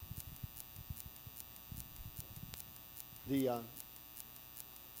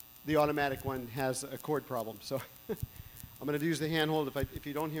The automatic one has a cord problem, so I'm going to use the handhold. If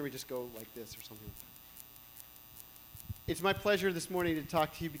you don't hear me, just go like this or something. It's my pleasure this morning to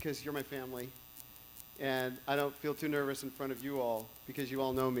talk to you because you're my family, and I don't feel too nervous in front of you all because you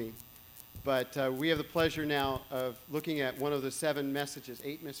all know me. But we have the pleasure now of looking at one of the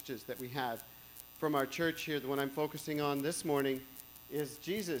 8 messages that we have from our church here. The one I'm focusing on this morning is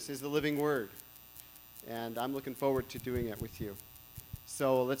Jesus is the living Word, and I'm looking forward to doing it with you.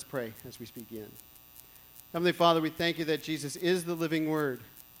 So let's pray as we begin. Heavenly Father, we thank you that Jesus is the living Word,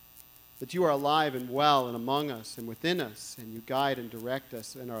 that you are alive and well and among us and within us, and you guide and direct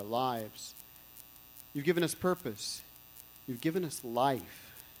us in our lives. You've given us purpose. You've given us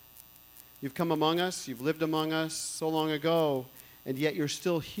life. You've come among us. You've lived among us so long ago, and yet you're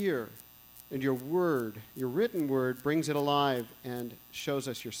still here. And your word, your written word, brings it alive and shows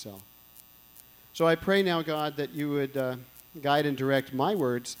us yourself. So I pray now, God, that you would guide and direct my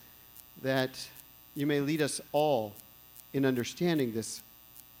words, that you may lead us all in understanding this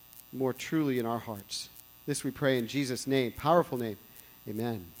more truly in our hearts. This we pray in Jesus' name, powerful name.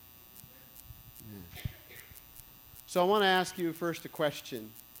 Amen. Amen. So I want to ask you first a question,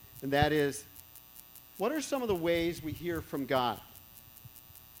 and that is, what are some of the ways we hear from God?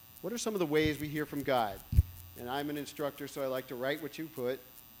 What are some of the ways we hear from God? And I'm an instructor, so I like to write what you put.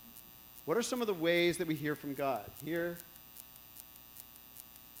 What are some of the ways that we hear from God? Hear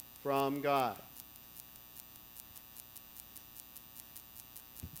from God.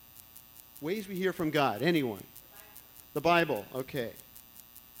 Ways we hear from God. Anyone? The Bible. Okay.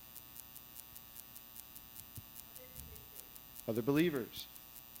 Other believers.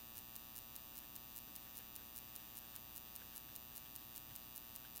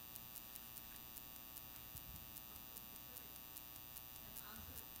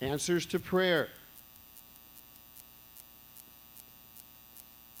 Answers to prayer.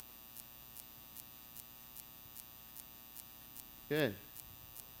 Good.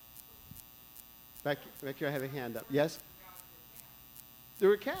 Back here, I have a hand up. Yes? There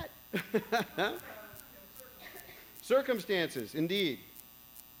were a cat. Circumstances, indeed.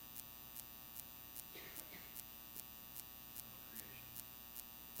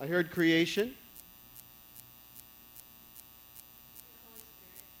 I heard creation.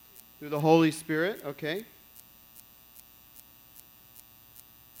 Through the Holy Spirit, okay.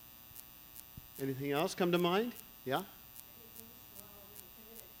 Anything else come to mind? Yeah?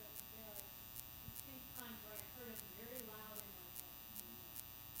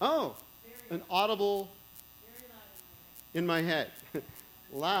 Oh, an audible in my head.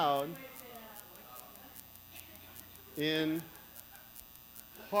 Loud in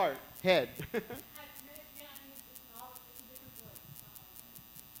heart, head.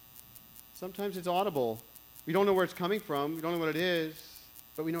 Sometimes it's audible. We don't know where it's coming from. We don't know what it is,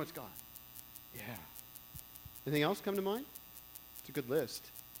 but we know it's God. Yeah. Anything else come to mind? It's a good list.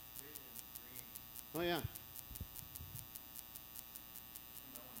 Oh, yeah.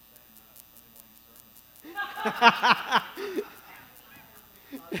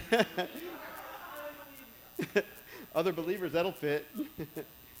 Other believers, that'll fit.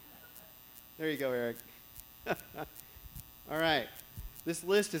 There you go, Eric. All right. This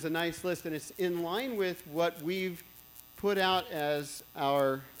list is a nice list, and it's in line with what we've put out as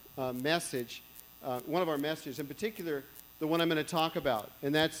our message, one of our messages, in particular, the one I'm going to talk about,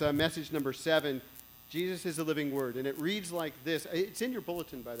 and that's message number 7, Jesus is the living Word, and it reads like this. It's in your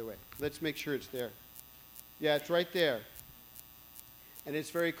bulletin, by the way. Let's make sure it's there. Yeah, it's right there. And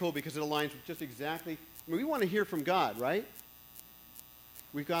it's very cool because it aligns with just exactly, we want to hear from God, right?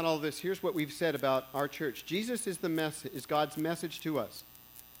 We've got all this. Here's what we've said about our church. Jesus is is God's message to us.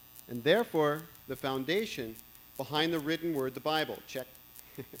 And therefore, the foundation behind the written word, the Bible. Check.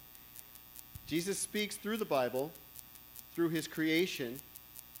 Jesus speaks through the Bible, through his creation,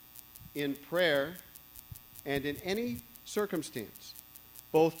 in prayer, and in any circumstance,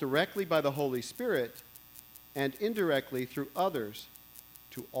 both directly by the Holy Spirit and indirectly through others,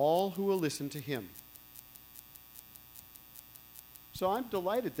 to all who will listen to him. So I'm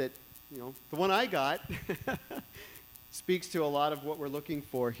delighted that, the one I got speaks to a lot of what we're looking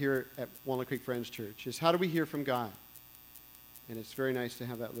for here at Walnut Creek Friends Church, is how do we hear from God? And it's very nice to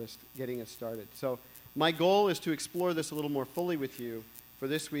have that list getting us started. So my goal is to explore this a little more fully with you for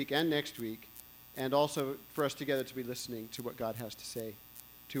this week and next week, and also for us together to be listening to what God has to say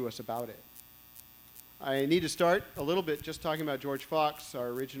to us about it. I need to start a little bit just talking about George Fox, our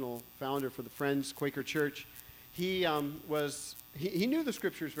original founder for the Friends Quaker Church. He knew the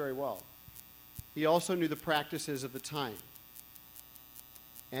scriptures very well. He also knew the practices of the time.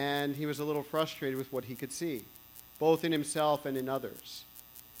 And he was a little frustrated with what he could see. both in himself and in others.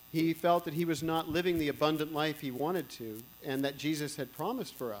 He felt that he was not living the abundant life he wanted to, and that Jesus had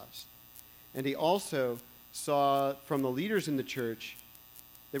promised for us. And he also saw from the leaders in the church,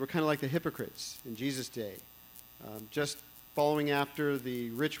 they were kind of like the hypocrites in Jesus' day, just following after the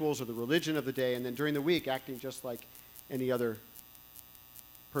rituals or the religion of the day, and then during the week acting just like any other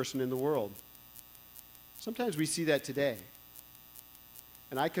person in the world. Sometimes we see that today.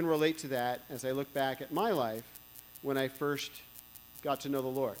 And I can relate to that as I look back at my life when I first got to know the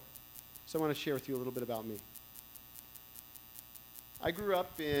Lord. So I want to share with you a little bit about me. I grew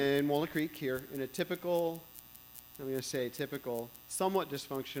up in Walnut Creek here in a typical, somewhat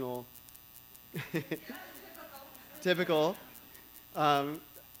dysfunctional, typical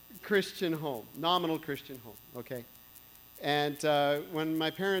Christian home, nominal Christian home, okay? And when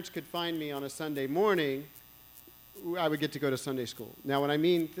my parents could find me on a Sunday morning, I would get to go to Sunday school. Now, when I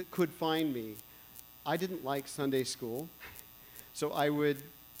mean could find me, I didn't like Sunday school, so I would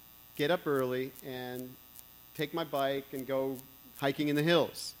get up early and take my bike and go hiking in the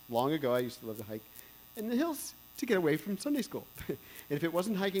hills. Long ago, I used to love to hike in the hills to get away from Sunday school. And if it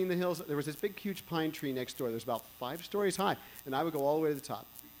wasn't hiking in the hills, there was this big, huge pine tree next door. There was about 5 stories high, and I would go all the way to the top.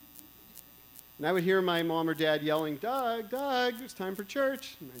 And I would hear my mom or dad yelling, Doug, it's time for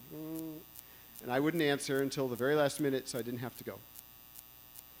church. And I wouldn't answer until the very last minute, so I didn't have to go.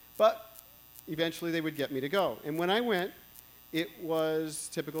 But eventually they would get me to go. And when I went, it was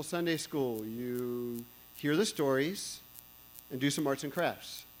typical Sunday school. You hear the stories and do some arts and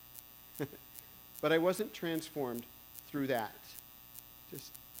crafts. But I wasn't transformed through that.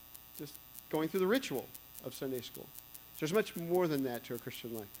 Just going through the ritual of Sunday school. So there's much more than that to a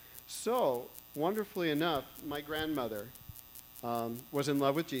Christian life. So, wonderfully enough, my grandmother was in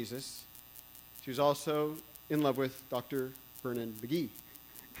love with Jesus. She was also in love with Dr. Vernon McGee.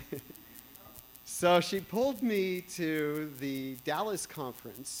 So she pulled me to the Dallas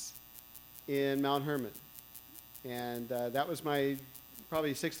conference in Mount Hermon. And that was my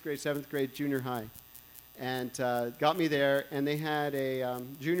probably 6th grade, 7th grade, junior high. And got me there, and they had a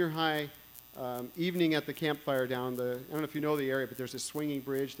junior high evening at the campfire down I don't know if you know the area, but there's this swinging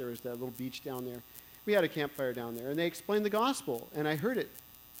bridge. There was that little beach down there. We had a campfire down there, and they explained the gospel, and I heard it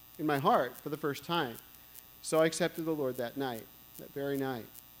in my heart for the first time. So I accepted the Lord that night, that very night.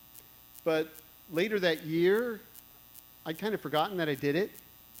 But later that year, I'd kind of forgotten that I did it.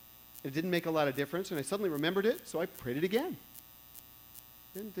 It didn't make a lot of difference, and I suddenly remembered it, so I prayed it again.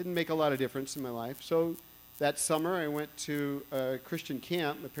 It didn't make a lot of difference in my life. So that summer, I went to a Christian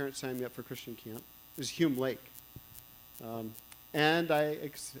camp. My parents signed me up for Christian camp. It was Hume Lake. And I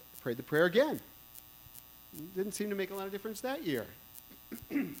prayed the prayer again. It didn't seem to make a lot of difference that year.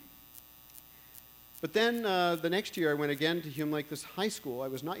 But then the next year, I went again to Hume Lake, this high school. I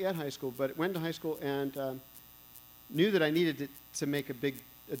was not yet high school, but went to high school and knew that I needed to make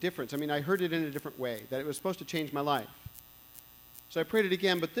a difference. I mean, I heard it in a different way, that it was supposed to change my life. So I prayed it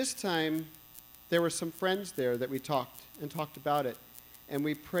again, but this time there were some friends there that we talked about it. And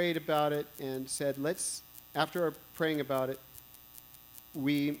we prayed about it and said, after our praying about it,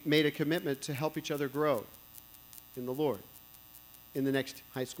 we made a commitment to help each other grow in the Lord in the next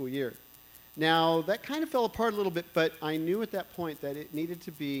high school year. Now, that kind of fell apart a little bit, but I knew at that point that it needed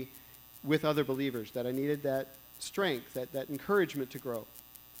to be with other believers, that I needed that strength, that encouragement to grow.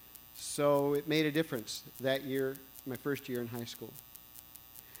 So it made a difference that year, my first year in high school.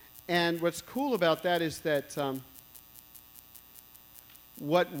 And what's cool about that is that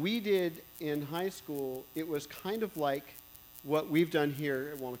what we did in high school, it was kind of like what we've done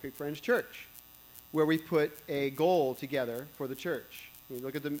here at Walnut Creek Friends Church, where we put a goal together for the church. You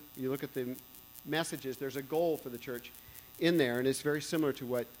look at the messages, there's a goal for the church in there, and it's very similar to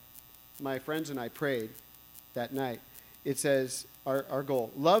what my friends and I prayed that night. It says, our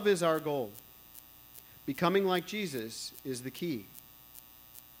goal. Love is our goal. Becoming like Jesus is the key.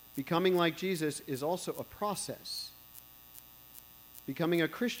 Becoming like Jesus is also a process. Becoming a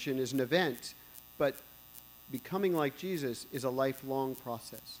Christian is an event, but becoming like Jesus is a lifelong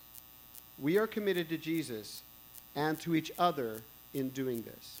process. We are committed to Jesus and to each other in doing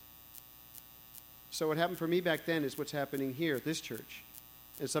this. So what happened for me back then is what's happening here at this church.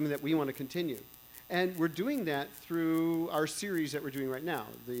 It's something that we want to continue. And we're doing that through our series that we're doing right now.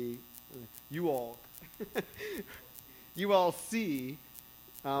 You all see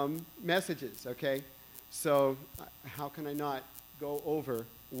messages, okay? So how can I not go over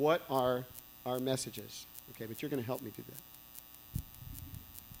what are our messages? Okay, but you're going to help me do that.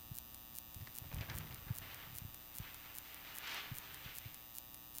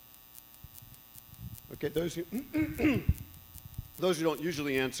 Okay, those who don't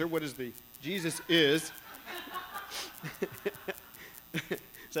usually answer, what is the Jesus is?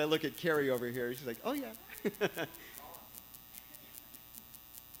 So I look at Carrie over here. She's like, oh, yeah.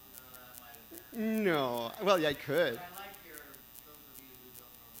 No. Well, yeah, I could.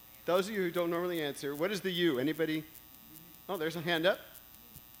 Those of you who don't normally answer, what is the U? Anybody? Oh, there's a hand up.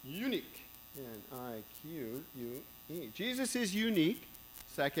 Unique. N-I-Q-U-E. Jesus is unique.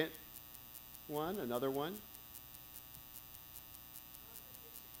 Second one, another one.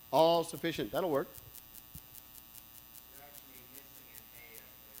 All sufficient. That'll work.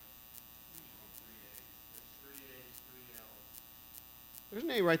 There's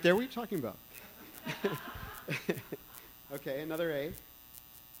an A right there. What are you talking about? Okay, another A.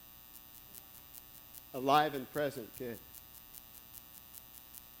 Alive and present. Good.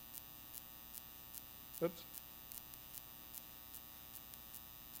 Oops.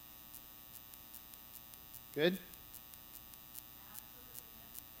 Good.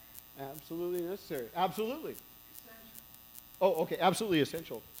 Absolutely necessary. Absolutely. Essential. Oh, okay. Absolutely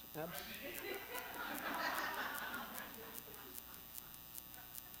essential.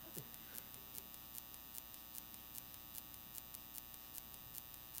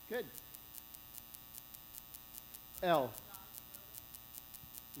 Good. L.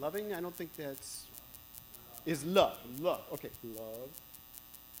 Loving? I don't think that's... Is love. Love. Okay. Love.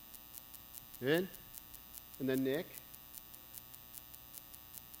 Good. And then Nick.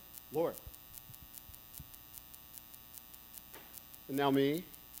 Lord. And now me.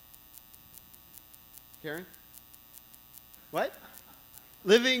 Karen? What?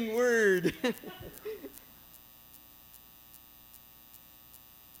 Living Word.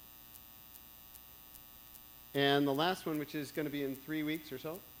 And the last one, which is going to be in 3 weeks or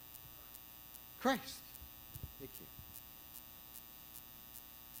so. Christ.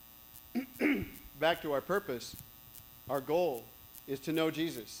 Thank you. Back to our purpose. Our goal is to know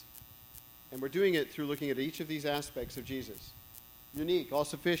Jesus. And we're doing it through looking at each of these aspects of Jesus. Unique,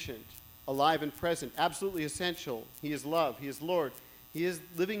 all-sufficient, alive and present, absolutely essential. He is love. He is Lord. He is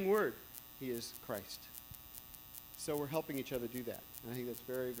living Word. He is Christ. So we're helping each other do that. And I think that's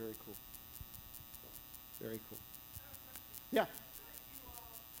very, very cool. Very cool. Yeah.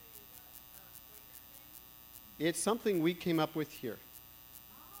 It's something we came up with here.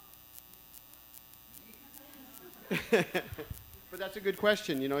 But that's a good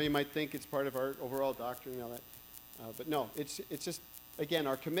question. You know, you might think it's part of our overall doctrine and all that. But no, it's just, again,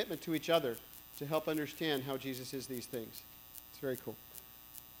 our commitment to each other to help understand how Jesus is these things. It's very cool.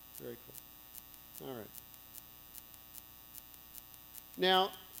 Very cool. All right.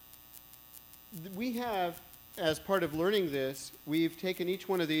 Now, we have, as part of learning this, we've taken each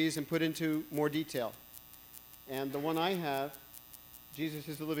one of these and put into more detail. And the one I have, Jesus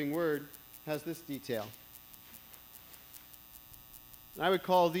is the living Word, has this detail. And I would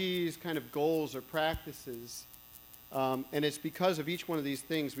call these kind of goals or practices, and it's because of each one of these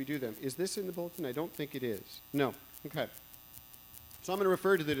things we do them. Is this in the bulletin? I don't think it is. No. Okay. So I'm going to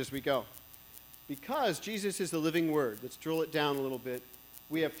refer to that as we go. Because Jesus is the living Word, let's drill it down a little bit.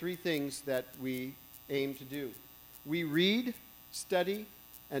 We have 3 things that we aim to do. We read, study,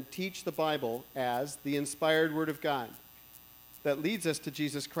 and teach the Bible as the inspired Word of God that leads us to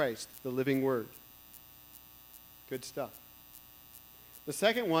Jesus Christ, the living Word. Good stuff. The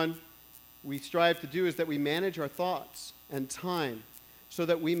second one we strive to do is that we manage our thoughts and time so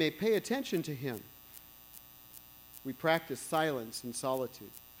that we may pay attention to Him. We practice silence and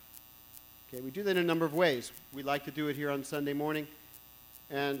solitude. Okay, we do that in a number of ways. We like to do it here on Sunday morning,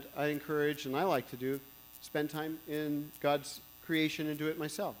 and I encourage, and I like to do, spend time in God's creation and do it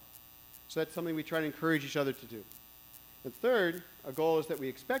myself. So that's something we try to encourage each other to do. And third, our goal is that we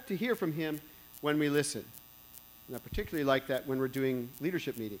expect to hear from Him when we listen. And I particularly like that when we're doing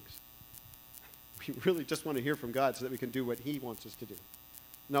leadership meetings. We really just want to hear from God so that we can do what He wants us to do,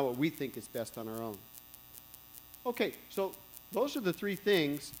 not what we think is best on our own. Okay, so those are the 3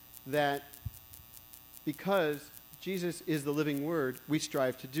 things that, because Jesus is the living Word, we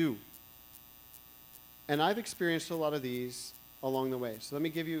strive to do. And I've experienced a lot of these along the way. So let me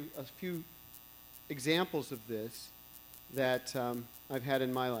give you a few examples of this that I've had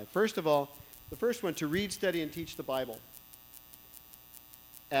in my life. First of all, the first one, to read, study, and teach the Bible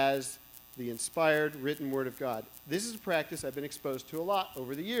as the inspired, written Word of God. This is a practice I've been exposed to a lot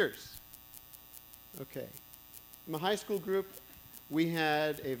over the years. Okay. In my high school group, we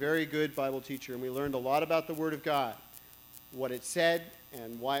had a very good Bible teacher, and we learned a lot about the Word of God, what it said,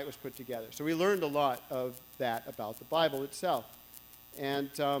 and why it was put together. So we learned a lot of that about the Bible itself. And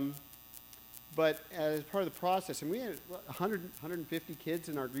but as part of the process, and we had 150 kids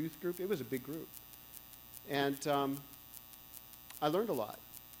in our youth group. It was a big group. And I learned a lot.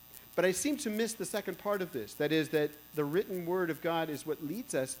 But I seem to miss the second part of this. That is that the written word of God is what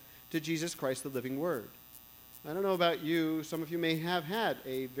leads us to Jesus Christ, the living word. I don't know about you. Some of you may have had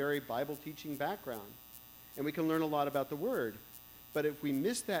a very Bible teaching background, and we can learn a lot about the word. But if we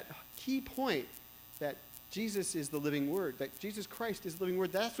miss that key point, that Jesus is the living word, that Jesus Christ is the living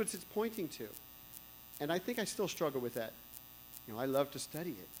word, that's what it's pointing to. And I think I still struggle with that. I love to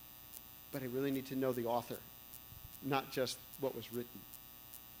study it, but I really need to know the author, not just what was written.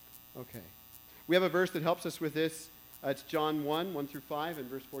 Okay. We have a verse that helps us with this. It's John 1 through 5, and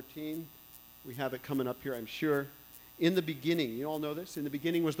verse 14. We have it coming up here, I'm sure. In the beginning, you all know this? In the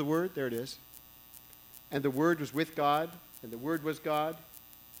beginning was the Word. There it is. And the Word was with God, and the Word was God.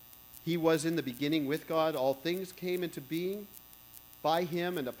 He was in the beginning with God. All things came into being by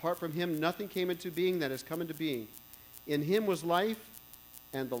him, and apart from him, nothing came into being that has come into being. In him was life,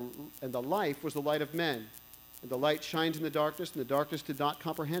 and the life was the light of men. And the light shines in the darkness, and the darkness did not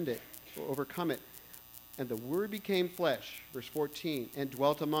comprehend it or overcome it. And the Word became flesh, verse 14, and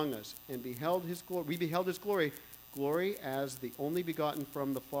dwelt among us, and beheld his glory. We beheld his glory, glory as the only begotten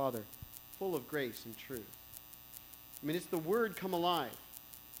from the Father, full of grace and truth. I mean, it's the Word come alive.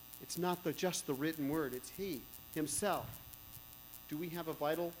 It's not just the written Word. It's he himself. Do we have a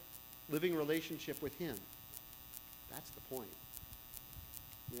vital, living relationship with him? That's the point.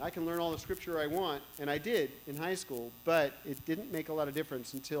 I can learn all the scripture I want, and I did in high school, but it didn't make a lot of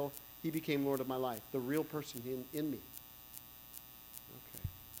difference until he became Lord of my life, the real person in me.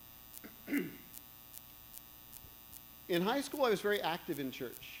 Okay. In high school, I was very active in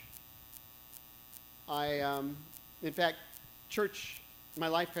church. In fact, my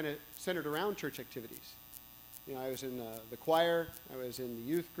life kind of centered around church activities. I was in the choir, I was in the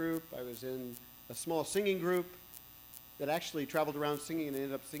youth group, I was in a small singing group that actually traveled around singing and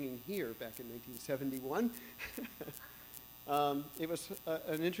ended up singing here back in 1971. It was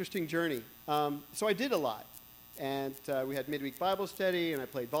an interesting journey. So I did a lot. And we had midweek Bible study, and I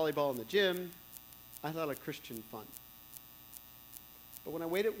played volleyball in the gym. I had a lot of Christian fun. But when I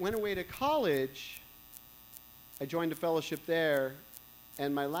went away to college, I joined a fellowship there,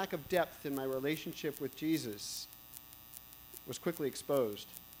 and my lack of depth in my relationship with Jesus was quickly exposed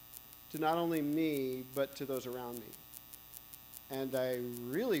to not only me, but to those around me. And I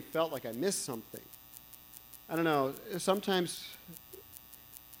really felt like I missed something. I don't know, sometimes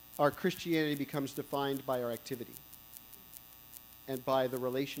our Christianity becomes defined by our activity and by the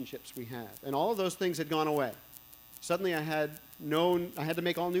relationships we have. And all of those things had gone away. Suddenly I had to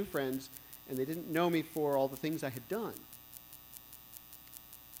make all new friends, and they didn't know me for all the things I had done.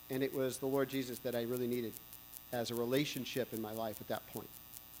 And it was the Lord Jesus that I really needed as a relationship in my life at that point.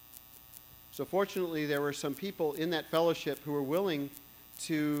 So fortunately, there were some people in that fellowship who were willing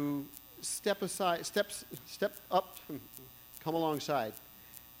to step up, come alongside,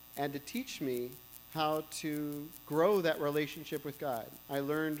 and to teach me how to grow that relationship with God. I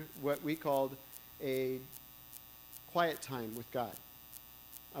learned what we called a quiet time with God.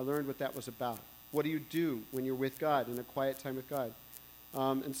 I learned what that was about. What do you do when you're with God, in a quiet time with God?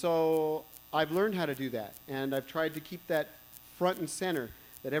 And so I've learned how to do that, and I've tried to keep that front and center,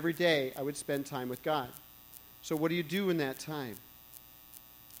 that every day I would spend time with God. So what do you do in that time?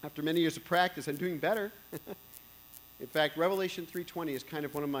 After many years of practice, I'm doing better. In fact, Revelation 3:20 is kind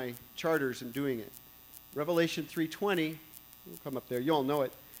of one of my charters in doing it. Revelation 3:20, we'll come up there, you all know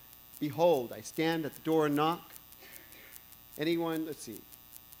it. Behold, I stand at the door and knock. Anyone, let's see.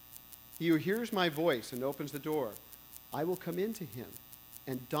 He who hears my voice and opens the door, I will come into him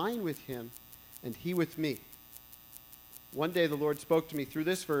and dine with him, and he with me. One day the Lord spoke to me through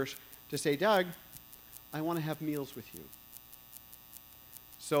this verse to say, Doug, I want to have meals with you.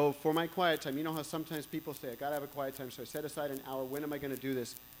 So for my quiet time, you know how sometimes people say, I got to have a quiet time, so I set aside an hour. When am I going to do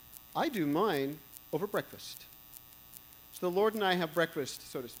this? I do mine over breakfast. So the Lord and I have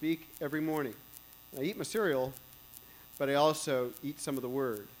breakfast, so to speak, every morning. I eat my cereal, but I also eat some of the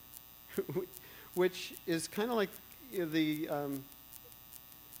Word, which is kind of like the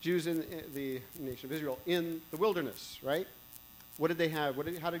Jews in the nation of Israel in the wilderness, right? What did they have?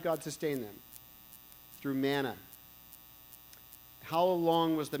 How did God sustain them? Through manna. How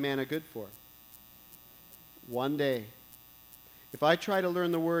long was the manna good for? One day. If I try to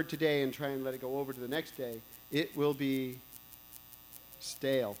learn the Word today and try and let it go over to the next day, it will be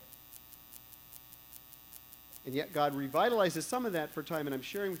stale. And yet God revitalizes some of that for time, and I'm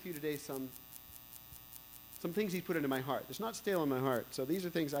sharing with you today some things He's put into my heart. It's not stale in my heart. So these are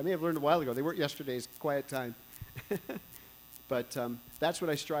things I may have learned a while ago. They weren't yesterday's quiet time. But that's what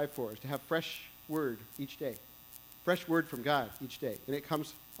I strive for, is to have fresh Word each day. Fresh Word from God each day. And it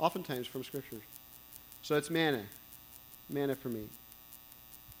comes oftentimes from Scripture. So it's manna. Manna for me.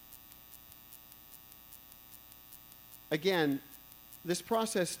 again, this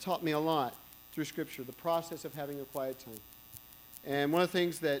process taught me a lot through Scripture, the process of having a quiet time. And one of the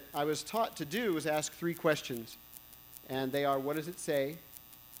things that I was taught to do was ask 3 questions. And they are, what does it say?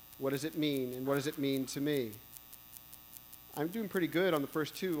 What does it mean? And what does it mean to me? I'm doing pretty good on the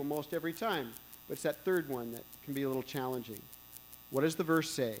first 2 almost every time. But it's that third one that can be a little challenging. What does the verse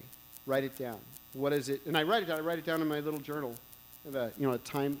say? Write it down. What is it? And I write it down. I write it down in my little journal. I have a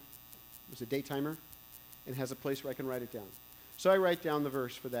time, it's a day timer, and it has a place where I can write it down. So I write down the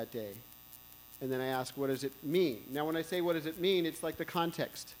verse for that day. And then I ask, what does it mean? Now, when I say what does it mean, it's like the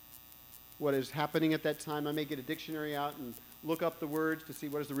context. What is happening at that time? I may get a dictionary out and look up the words to see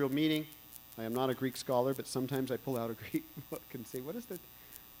what is the real meaning. I am not a Greek scholar, but sometimes I pull out a Greek book and say, what is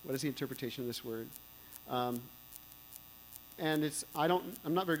the interpretation of this word? And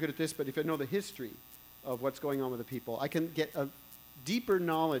I'm not very good at this, but if I know the history of what's going on with the people, I can get a deeper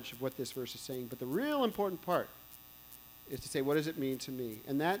knowledge of what this verse is saying. But the real important part is to say, what does it mean to me?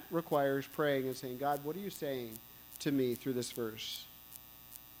 And that requires praying and saying, God, what are you saying to me through this verse?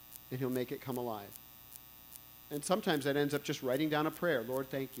 And he'll make it come alive. And sometimes that ends up just writing down a prayer. Lord,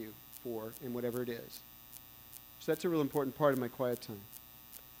 thank you for, and whatever it is. So that's a real important part of my quiet time.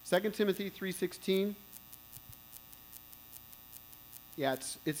 2 Timothy 3:16. Yeah,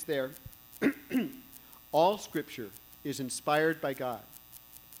 it's there. All Scripture is inspired by God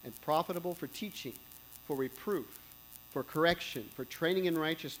and profitable for teaching, for reproof, for correction, for training in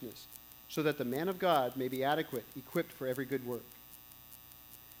righteousness, so that the man of God may be adequate, equipped for every good work.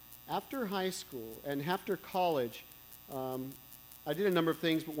 After high school and after college, I did a number of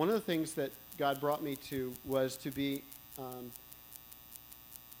things, but one of the things that God brought me to was to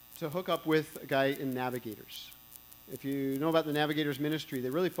hook up with a guy in Navigators. If you know about the Navigators ministry, they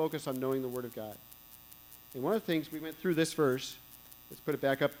really focus on knowing the Word of God. And one of the things, we went through this verse. Let's put it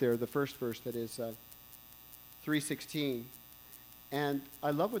back up there, the first verse, that is 3:16. And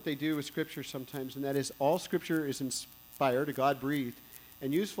I love what they do with Scripture sometimes, and that is all Scripture is inspired, God-breathed,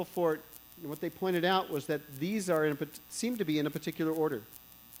 and useful for it. And what they pointed out was that these seem to be in a particular order.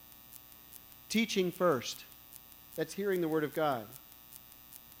 Teaching first. That's hearing the Word of God.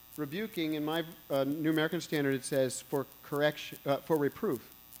 Rebuking, in my New American Standard, it says for correction, for reproof.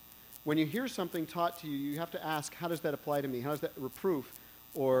 When you hear something taught to you, you have to ask, how does that apply to me? How does that reproof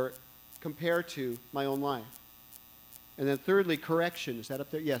or compare to my own life? And then thirdly, correction. Is that up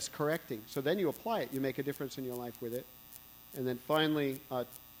there? Yes, correcting. So then you apply it. You make a difference in your life with it. And then finally,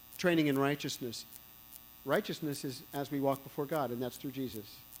 training in righteousness. Righteousness is as we walk before God, and that's through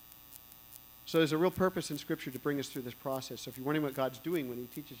Jesus. So there's a real purpose in Scripture to bring us through this process. So if you're wondering what God's doing when he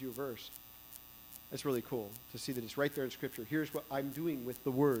teaches you a verse, that's really cool to see that it's right there in Scripture. Here's what I'm doing with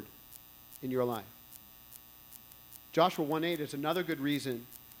the Word in your life. Joshua 1:8 is another good reason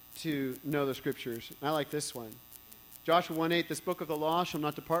to know the Scriptures. I like this one. Joshua 1:8, this book of the law shall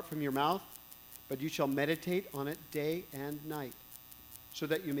not depart from your mouth, but you shall meditate on it day and night, so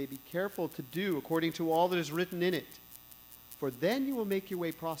that you may be careful to do according to all that is written in it. For then you will make your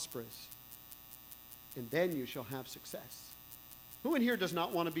way prosperous, and then you shall have success. Who in here does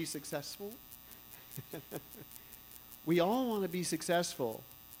not want to be successful? We all want to be successful.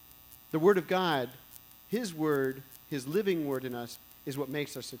 The Word of God, His Word, His living Word in us, is what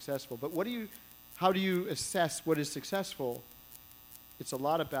makes us successful. But how do you assess what is successful? It's a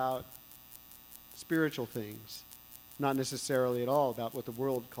lot about spiritual things, not necessarily at all about what the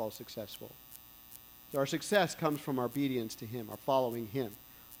world calls successful. So our success comes from our obedience to Him, our following Him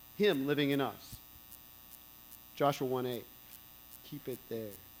living in us. Joshua 1:8. Keep it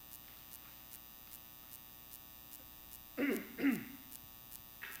there.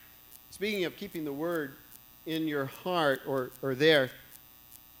 Speaking of keeping the Word in your heart or there,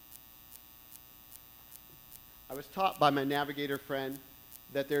 I was taught by my Navigator friend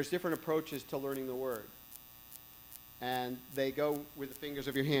that there's different approaches to learning the Word. And they go with the fingers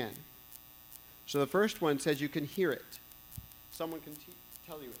of your hand. So the first one says you can hear it. Someone can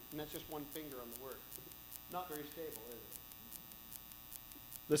tell you it. And that's just one finger on the Word. Not very stable, is it?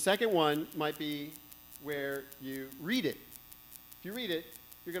 The second one might be where you read it. If you read it,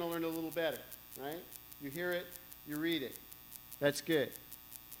 you're going to learn a little better, right? You hear it, you read it. That's good.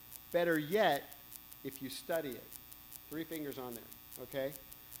 Better yet, if you study it. 3 fingers on there, okay?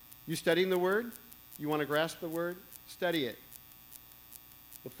 You studying the Word? You want to grasp the Word? Study it.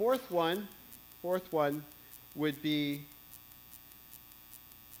 The fourth one would be,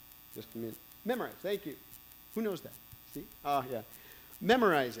 just a minute, memorize. Thank you. Who knows that? See? Oh, yeah.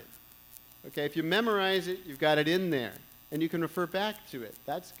 Memorize it. Okay, if you memorize it, you've got it in there, and you can refer back to it.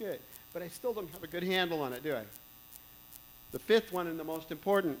 That's good. But I still don't have a good handle on it, do I? The fifth one, and the most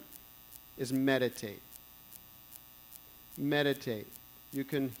important, is meditate. meditate. You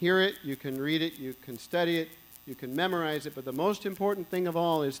can hear it, you can read it, you can study it, you can memorize it, but the most important thing of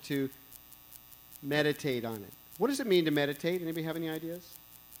all is to meditate on it. What does it mean to meditate? Anybody have any ideas?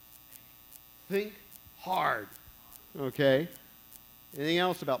 Think hard. Okay? Anything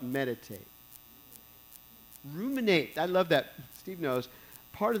else about meditate? Ruminate. I love that. Steve knows.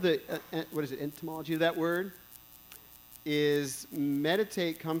 Part of the, etymology of that word is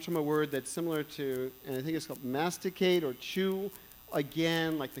meditate comes from a word that's similar to, and I think it's called masticate or chew.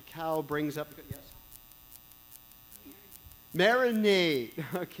 Again, like the cow brings up, yes? Marinate.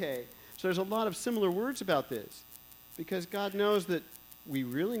 Okay. So there's a lot of similar words about this because God knows that we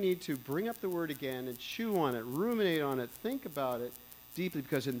really need to bring up the word again and chew on it, ruminate on it, think about it deeply,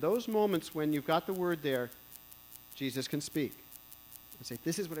 because in those moments when you've got the word there, Jesus can speak and say,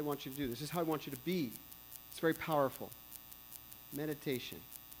 this is what I want you to do. This is how I want you to be. It's very powerful. Meditation.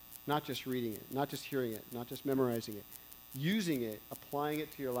 Not just reading it, not just hearing it, not just memorizing it. Using it, applying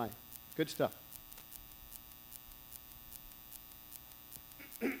it to your life. Good stuff.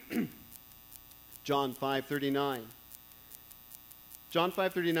 John 5:39. John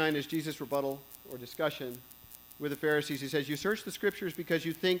 5:39 is Jesus' rebuttal or discussion with the Pharisees. He says, you search the scriptures because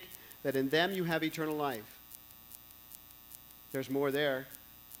you think that in them you have eternal life. There's more there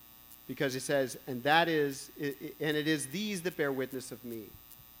because it says, and it is these that bear witness of me.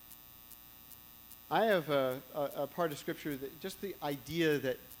 I have a part of scripture that just the idea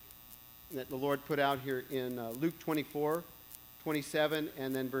that the Lord put out here in Luke 24:27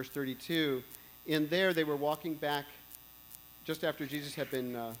 and then verse 32. In there, they were walking back just after Jesus had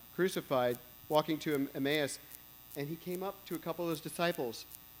been crucified, walking to Emmaus, and he came up to a couple of his disciples.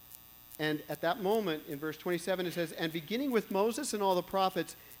 And at that moment, in verse 27, it says, and beginning with Moses and all the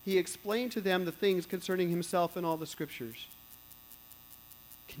prophets, he explained to them the things concerning himself in all the scriptures.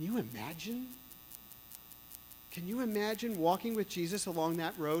 Can you imagine? Can you imagine walking with Jesus along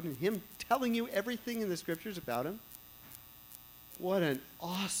that road and him telling you everything in the scriptures about him? What an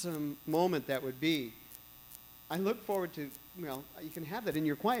awesome moment that would be. I look forward to, well, you can have that in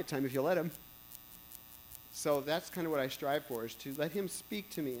your quiet time if you let him. So that's kind of what I strive for, is to let him speak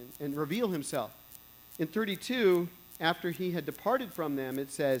to me and reveal himself. In 32, after he had departed from them,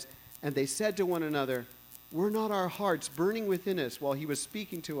 it says, and they said to one another, were not our hearts burning within us while he was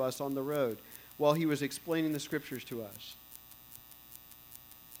speaking to us on the road, while he was explaining the scriptures to us?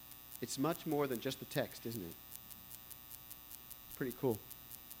 It's much more than just the text, isn't it? Pretty cool.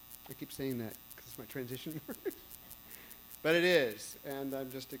 I keep saying that because it's my transition word. But it is, and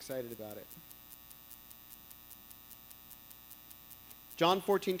I'm just excited about it. John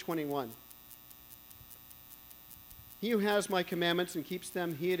 14:21. He who has my commandments and keeps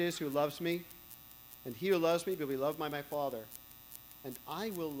them, he it is who loves me. And he who loves me will be loved by my Father. And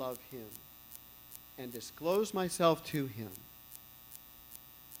I will love him and disclose myself to him.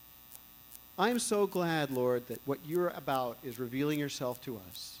 I am so glad, Lord, that what you're about is revealing yourself to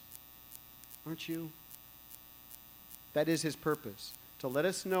us. Aren't you? That is his purpose, to let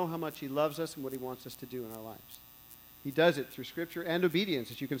us know how much he loves us and what he wants us to do in our lives. He does it through scripture and obedience,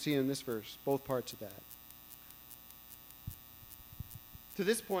 as you can see in this verse, both parts of that. To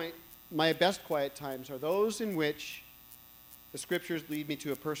this point, my best quiet times are those in which the scriptures lead me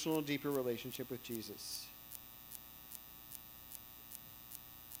to a personal, deeper relationship with Jesus.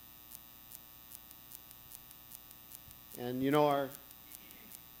 And you know, our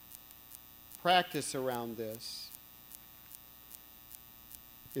practice around this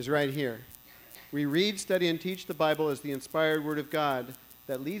is right here. We read, study, and teach the Bible as the inspired Word of God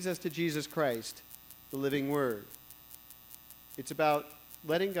that leads us to Jesus Christ, the living Word. It's about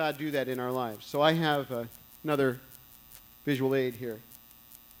letting God do that in our lives. So I have another visual aid here.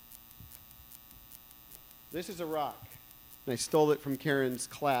 This is a rock. And I stole it from Karen's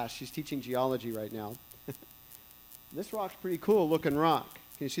class. She's teaching geology right now. This rock's pretty cool looking rock.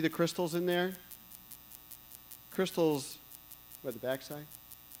 Can you see the crystals in there? Crystals, what, the backside?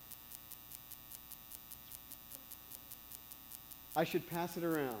 I should pass it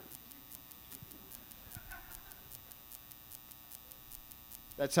around.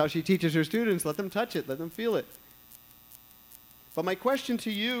 That's how she teaches her students. Let them touch it. Let them feel it. But my question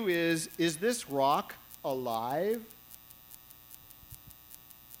to you is this rock alive?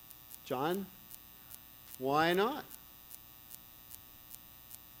 John, why not?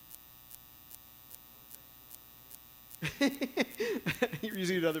 You're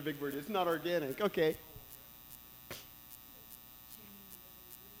using another big word. It's not organic. Okay.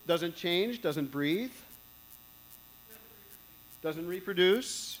 Doesn't change, doesn't breathe, doesn't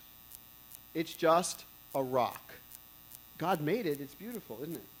reproduce. It's just a rock. God made it. It's beautiful,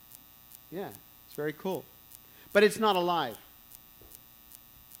 isn't it? Yeah, it's very cool. but it's not alive.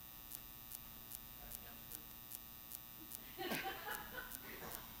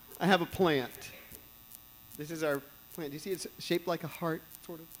 I have a plant. This is our plant. Do you see it's shaped like a heart,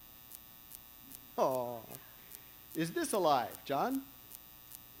 sort of? Oh. Is this alive, John?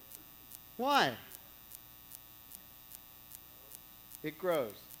 Why? It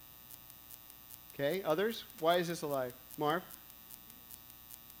grows. Okay, others? Why is this alive? Marv?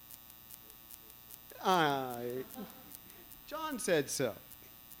 John said so.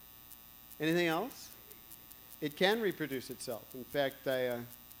 Anything else? It can reproduce itself. In fact, I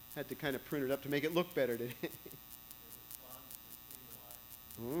had to kind of prune it up to make it look better today.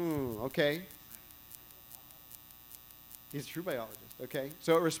 Okay. He's a true biologist. Okay.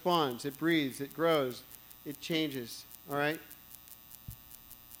 So it responds, it breathes, it grows, it changes. All right?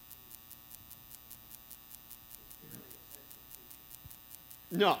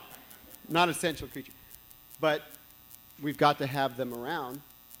 No, not essential creature. But we've got to have them around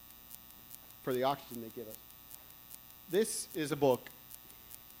for the oxygen they give us. This is a book.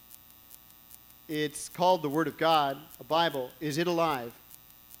 It's called the Word of God, a Bible. Is it alive?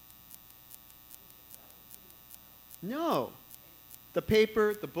 No. The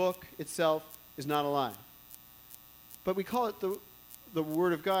paper, the book itself is not alive. But we call it the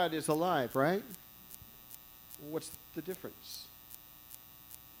Word of God is alive, right? What's the difference?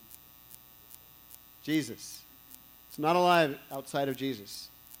 Jesus. It's not alive outside of Jesus.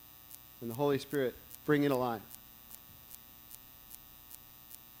 And the Holy Spirit bring it alive.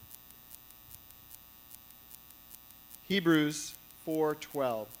 Hebrews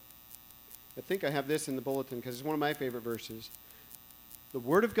 4:12. I think I have this in the bulletin because it's one of my favorite verses. The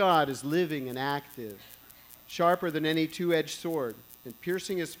Word of God is living and active, sharper than any two-edged sword, and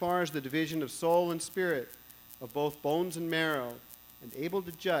piercing as far as the division of soul and spirit, of both bones and marrow, and able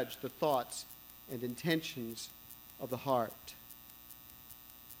to judge the thoughts and intentions of the heart.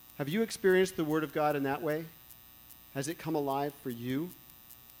 Have you experienced the Word of God in that way? Has it come alive for you?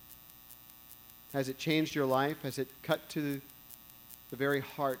 Has it changed your life? Has it cut to the very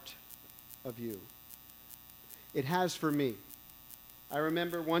heart of you? It has for me. I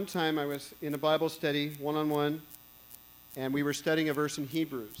remember one time I was in a Bible study, one-on-one, and we were studying a verse in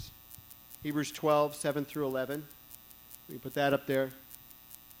Hebrews. Hebrews 12, 7 through 11. We put that up there.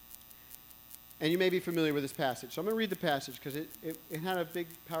 And you may be familiar with this passage. So I'm going to read the passage because it had a big,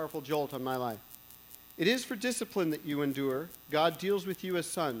 powerful jolt on my life. It is for discipline that you endure. God deals with you as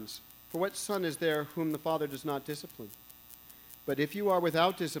sons. For what son is there whom the Father does not discipline? But if you are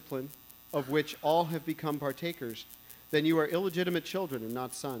without discipline, of which all have become partakers, then you are illegitimate children and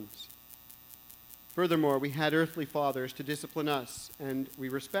not sons. Furthermore, we had earthly fathers to discipline us, and we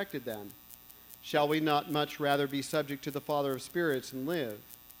respected them. Shall we not much rather be subject to the Father of spirits and live?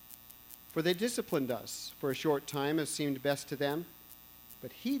 For they disciplined us for a short time as seemed best to them,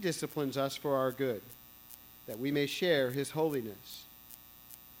 but he disciplines us for our good, that we may share his holiness.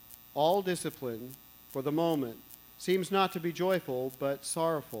 All discipline, for the moment, seems not to be joyful, but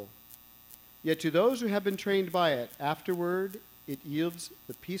sorrowful. Yet to those who have been trained by it, afterward it yields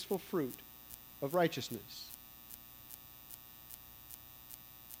the peaceful fruit of righteousness.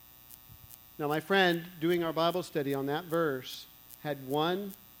 Now, my friend, doing our Bible study on that verse, had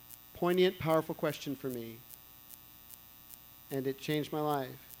one poignant, powerful question for me, and it changed my life.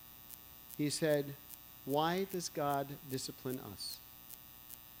 He said, "Why does God discipline us?"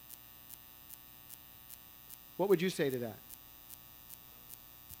 What would you say to that?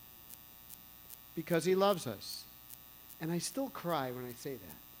 Because he loves us. And I still cry when I say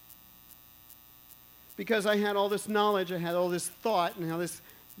that. Because I had all this knowledge, I had all this thought, and all this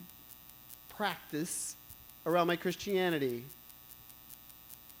practice around my Christianity.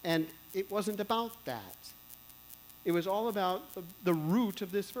 And it wasn't about that. It was all about the root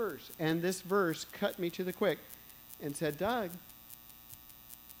of this verse. And this verse cut me to the quick and said, "Doug,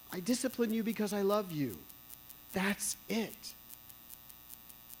 I discipline you because I love you. That's it."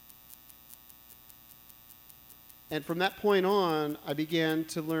 And from that point on, I began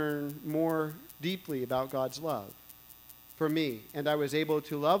to learn more deeply about God's love for me. And I was able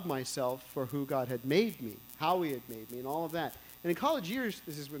to love myself for who God had made me, how he had made me, and all of that. And in college years,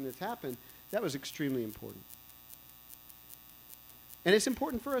 this is when this happened, that was extremely important. And it's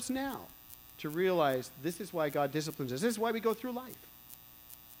important for us now to realize this is why God disciplines us. This is why we go through life,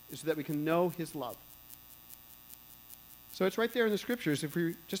 is so that we can know his love. So it's right there in the scriptures if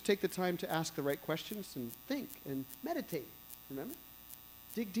we just take the time to ask the right questions and think and meditate. Remember?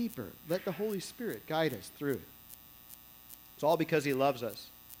 Dig deeper. Let the Holy Spirit guide us through it. It's all because he loves us.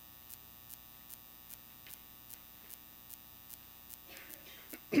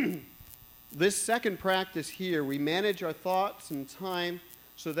 The this second practice here, we manage our thoughts and time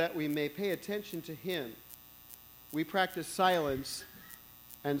so that we may pay attention to Him. We practice silence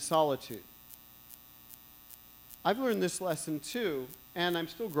and solitude. I've learned this lesson too, and I'm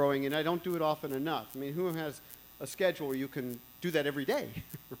still growing, and I don't do it often enough. I mean, who has a schedule where you can do that every day,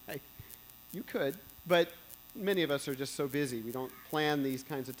 right? You could, but many of us are just so busy. We don't plan these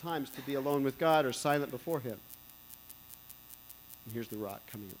kinds of times to be alone with God or silent before Him. And here's the rock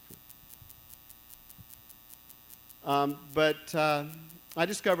coming up. I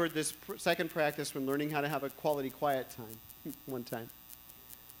discovered this second practice when learning how to have a quality quiet time one time.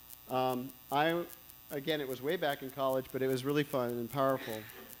 Again, it was way back in college, but it was really fun and powerful.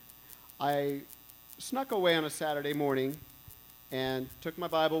 I snuck away on a Saturday morning and took my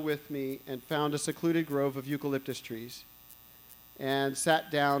Bible with me and found a secluded grove of eucalyptus trees and sat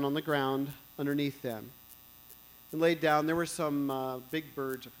down on the ground underneath them and laid down. There were some big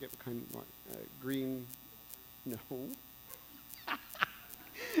birds. I forget what kind. Green. No.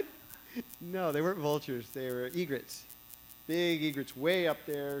 No, they weren't vultures. They were egrets. Big egrets way up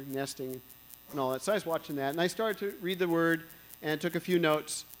there nesting and all that. So I was watching that, and I started to read the Word and took a few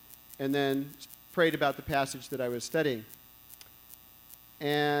notes and then prayed about the passage that I was studying.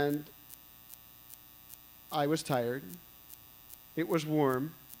 And I was tired. It was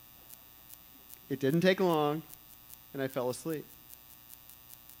warm. It didn't take long, and I fell asleep.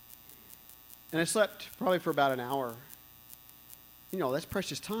 And I slept probably for about an hour. You know, that's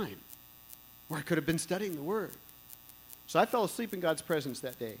precious time, where I could have been studying the Word. So I fell asleep in God's presence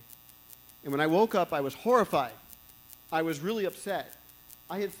that day. And when I woke up, I was horrified. I was really upset.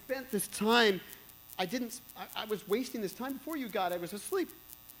 I had spent this time, I was wasting this time before you, God. I was asleep.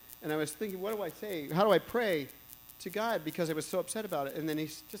 And I was thinking, what do I say? How do I pray to God? Because I was so upset about it. And then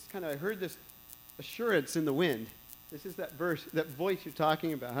I heard this assurance in the wind. This is that verse, that voice you're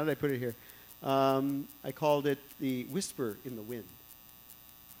talking about. How did I put it here? I called it the whisper in the wind.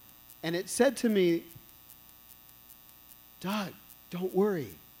 And it said to me, Doug, don't worry.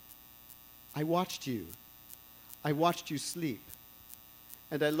 I watched you. I watched you sleep.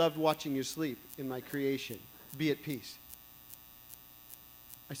 And I loved watching you sleep in my creation. Be at peace.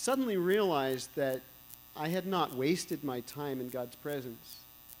 I suddenly realized that I had not wasted my time in God's presence.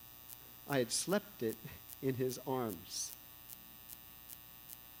 I had slept it in His arms.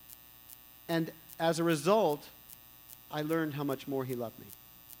 And as a result, I learned how much more He loved me.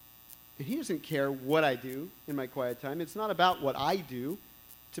 And He doesn't care what I do in my quiet time. It's not about what I do.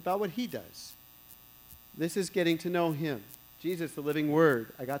 It's about what He does. This is getting to know Him. Jesus, the living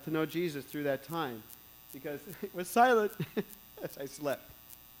Word. I got to know Jesus through that time because it was silent as I slept.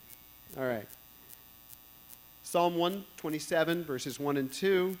 All right. Psalm 127, verses 1 and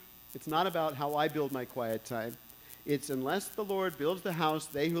 2. It's not about how I build my quiet time. It's unless the Lord builds the house,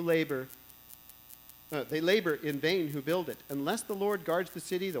 they labor in vain who build it. Unless the Lord guards the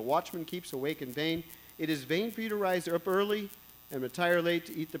city, the watchman keeps awake in vain. It is vain for you to rise up early and retire late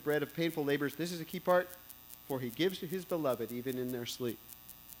to eat the bread of painful labors. This is a key part. For He gives to His beloved even in their sleep.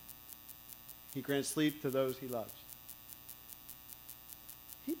 He grants sleep to those He loves.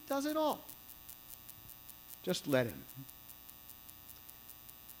 He does it all. Just let Him.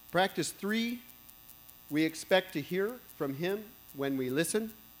 Practice 3. We expect to hear from Him when we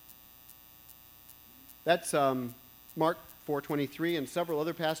listen. That's Mark 4:23 and several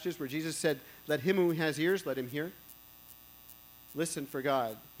other passages where Jesus said, let him who has ears, let him hear. Listen for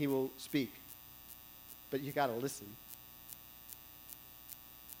God. He will speak. But you got to listen.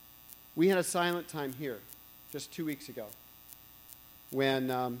 We had a silent time here just 2 weeks ago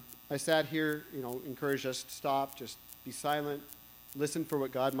when I sat here, encouraged us to stop, just be silent, listen for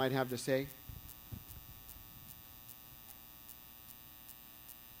what God might have to say.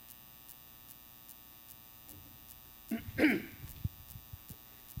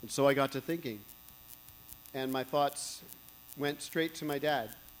 And so I got to thinking, and my thoughts went straight to my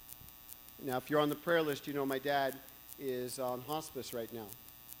dad. Now, if you're on the prayer list, you know my dad is on hospice right now,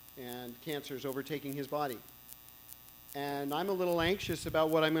 and cancer is overtaking his body. And I'm a little anxious about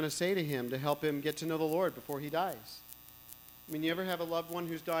what I'm going to say to him to help him get to know the Lord before he dies. I mean, you ever have a loved one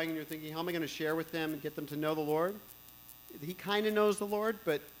who's dying and you're thinking, how am I going to share with them and get them to know the Lord? He kind of knows the Lord,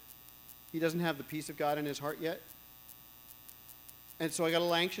 but he doesn't have the peace of God in his heart yet. And so I got a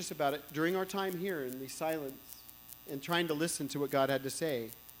little anxious about it during our time here in the silence and trying to listen to what God had to say.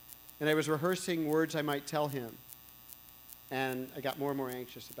 And I was rehearsing words I might tell him. And I got more and more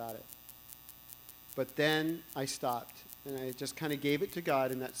anxious about it. But then I stopped, and I just kind of gave it to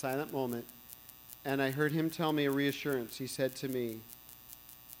God in that silent moment. And I heard him tell me a reassurance. He said to me,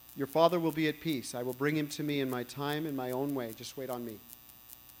 your father will be at peace. I will bring him to me in my time, in my own way. Just wait on me.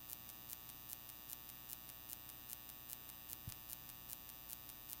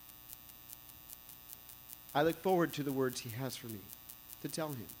 I look forward to the words he has for me to tell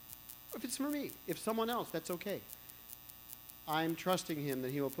him. If it's for me, if someone else, that's okay. I'm trusting him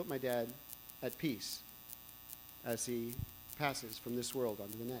that he will put my dad at peace as he passes from this world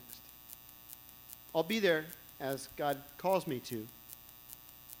onto the next. I'll be there as God calls me to,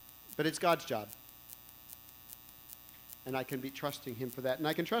 but it's God's job. And I can be trusting him for that. And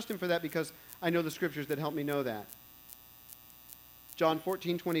I can trust him for that because I know the scriptures that help me know that. John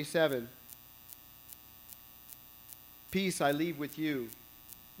 14:27. Peace I leave with you.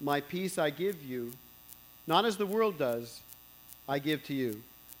 My peace I give you. Not as the world does, I give to you.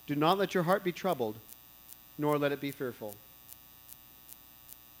 Do not let your heart be troubled, nor let it be fearful.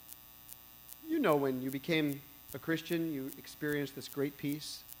 You know, when you became a Christian, you experienced this great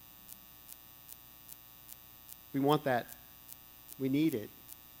peace. We want that. We need it.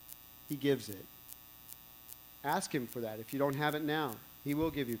 He gives it. Ask him for that. If you don't have it now, he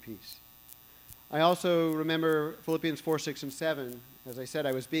will give you peace. I also remember Philippians 4, 6, and 7. As I said,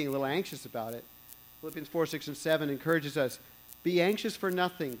 I was being a little anxious about it. Philippians 4, 6, and 7 encourages us, be anxious for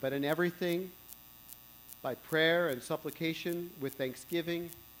nothing, but in everything, by prayer and supplication, with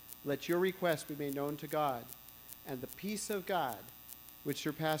thanksgiving, let your requests be made known to God. And the peace of God, which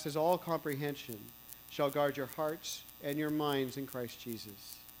surpasses all comprehension, shall guard your hearts and your minds in Christ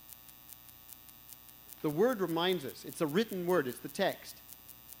Jesus. The word reminds us. It's a written word. It's the text.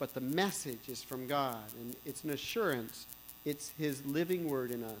 But the message is from God. And it's an assurance. It's his living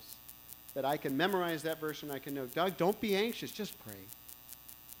word in us. That I can memorize that verse and I can know, Doug, don't be anxious. Just pray.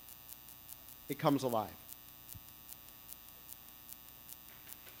 It comes alive.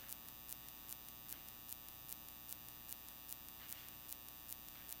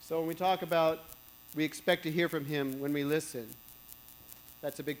 So when we talk about we expect to hear from him when we listen,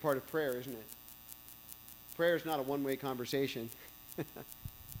 that's a big part of prayer, isn't it? Prayer is not a one-way conversation. It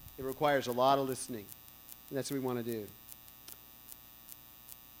requires a lot of listening. And that's what we want to do.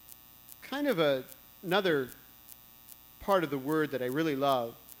 Kind of another part of the word that I really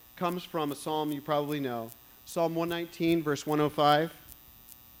love comes from a psalm you probably know. Psalm 119, verse 105.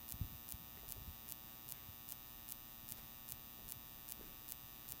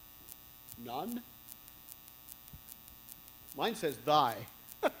 None? Mine says thy.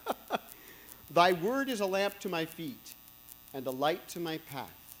 Thy word is a lamp to my feet and a light to my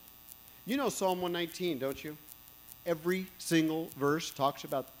path. You know Psalm 119, don't you? Every single verse talks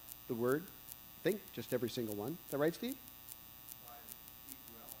about the word. I think just every single one. Is that right, Steve?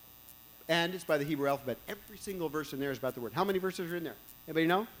 And it's by the Hebrew alphabet. Every single verse in there is about the word. How many verses are in there? Anybody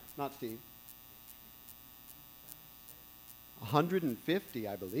know? Not Steve. 150,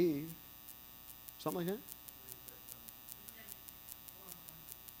 I believe. Something like that?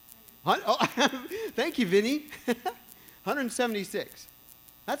 Oh, thank you, Vinny. 176.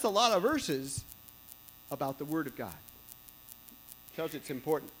 That's a lot of verses about the Word of God. Tells you it's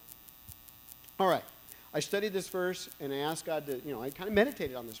important. All right. I studied this verse, and I asked God to, I kind of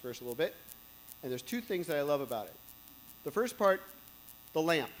meditated on this verse a little bit. And there's two things that I love about it. The first part, the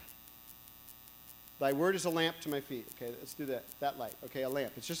lamp. Thy word is a lamp to my feet. Okay, let's do that light. Okay, a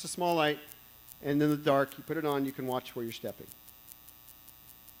lamp. It's just a small light, and in the dark, you put it on, you can watch where you're stepping.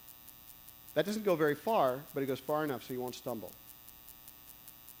 That doesn't go very far, but it goes far enough so you won't stumble.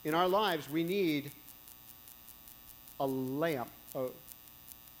 In our lives, we need a lamp. Oh,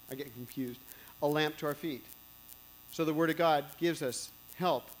 I get confused. A lamp to our feet. So the Word of God gives us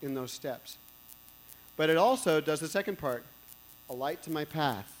help in those steps. But it also does the second part, a light to my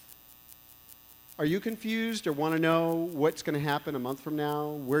path. Are you confused or want to know what's going to happen a month from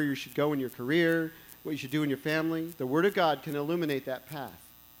now, where you should go in your career, what you should do in your family? The Word of God can illuminate that path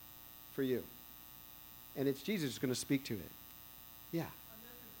for you. And it's Jesus who's going to speak to it. Yeah.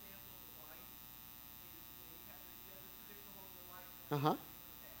 Uh-huh.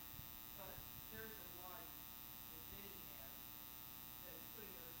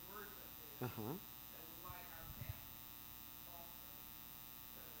 Uh-huh.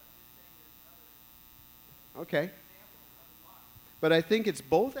 Okay. But I think it's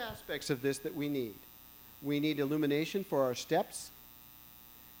both aspects of this that we need. We need illumination for our steps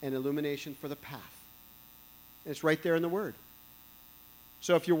and illumination for the path. It's right there in the Word.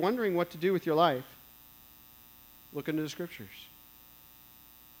 So if you're wondering what to do with your life, look into the Scriptures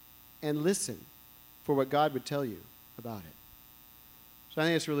and listen for what God would tell you about it. So I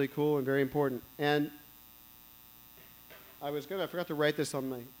think it's really cool and very important. And I forgot to write this on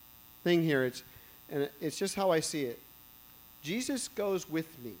my thing here. It's just how I see it. Jesus goes with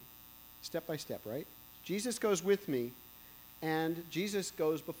me, step by step, right? Jesus goes with me, and Jesus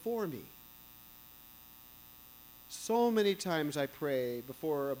goes before me. So many times I pray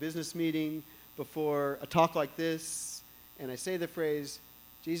before a business meeting, before a talk like this, and I say the phrase,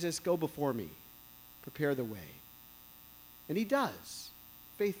 Jesus, go before me, prepare the way. And he does,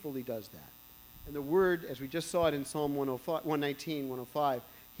 faithfully does that. And the word, as we just saw it in Psalm 119, 105,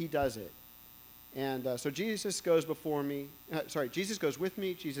 he does it. And so Jesus goes before me, Jesus goes with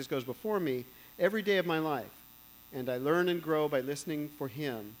me, Jesus goes before me every day of my life. And I learn and grow by listening for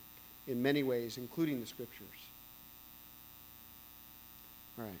him in many ways, including the scriptures.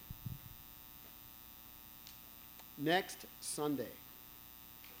 All right. Next Sunday,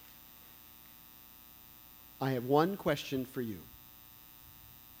 I have one question for you.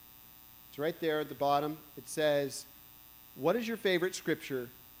 It's right there at the bottom. It says, what is your favorite scripture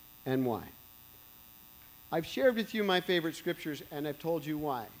and why? I've shared with you my favorite scriptures, and I've told you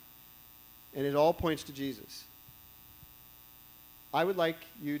why. And it all points to Jesus. I would like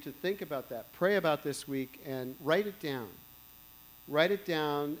you to think about that, pray about this week, and write it down. Write it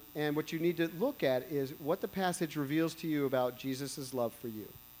down, and what you need to look at is what the passage reveals to you about Jesus' love for you.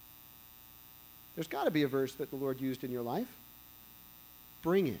 There's got to be a verse that the Lord used in your life.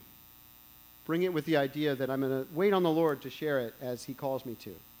 Bring it. Bring it with the idea that I'm going to wait on the Lord to share it as he calls me to.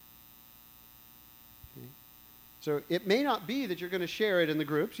 Okay? So it may not be that you're going to share it in the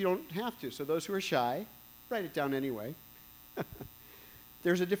groups. You don't have to. So those who are shy, write it down anyway.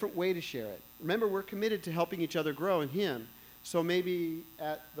 There's a different way to share it. Remember, we're committed to helping each other grow in him. So maybe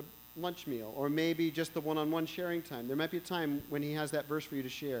at the lunch meal, or maybe just the one-on-one sharing time, there might be a time when he has that verse for you to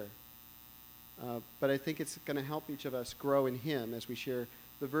share. But I think it's going to help each of us grow in him as we share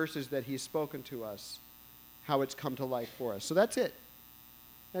the verses that he's spoken to us, how it's come to life for us. So that's it.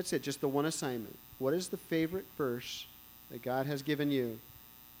 That's it, just the one assignment. What is the favorite verse that God has given you,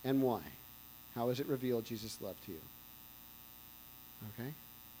 and why? How has it revealed Jesus' love to you? Okay?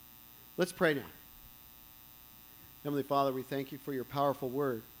 Let's pray now. Heavenly Father, we thank you for your powerful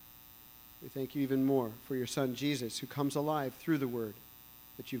word. We thank you even more for your Son, Jesus, who comes alive through the word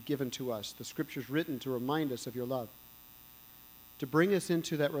that you've given to us, the scriptures written to remind us of your love, to bring us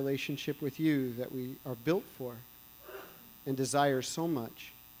into that relationship with you that we are built for and desire so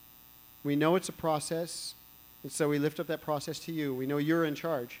much. We know it's a process, and so we lift up that process to you. We know you're in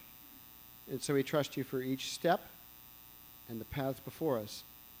charge, and so we trust you for each step and the paths before us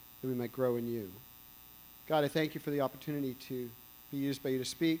that we might grow in you. God, I thank you for the opportunity to be used by you to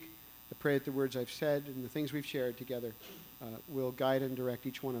speak. I pray that the words I've said and the things we've shared together will guide and direct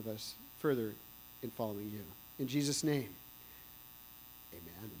each one of us further in following you. In Jesus' name,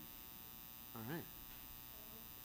 amen.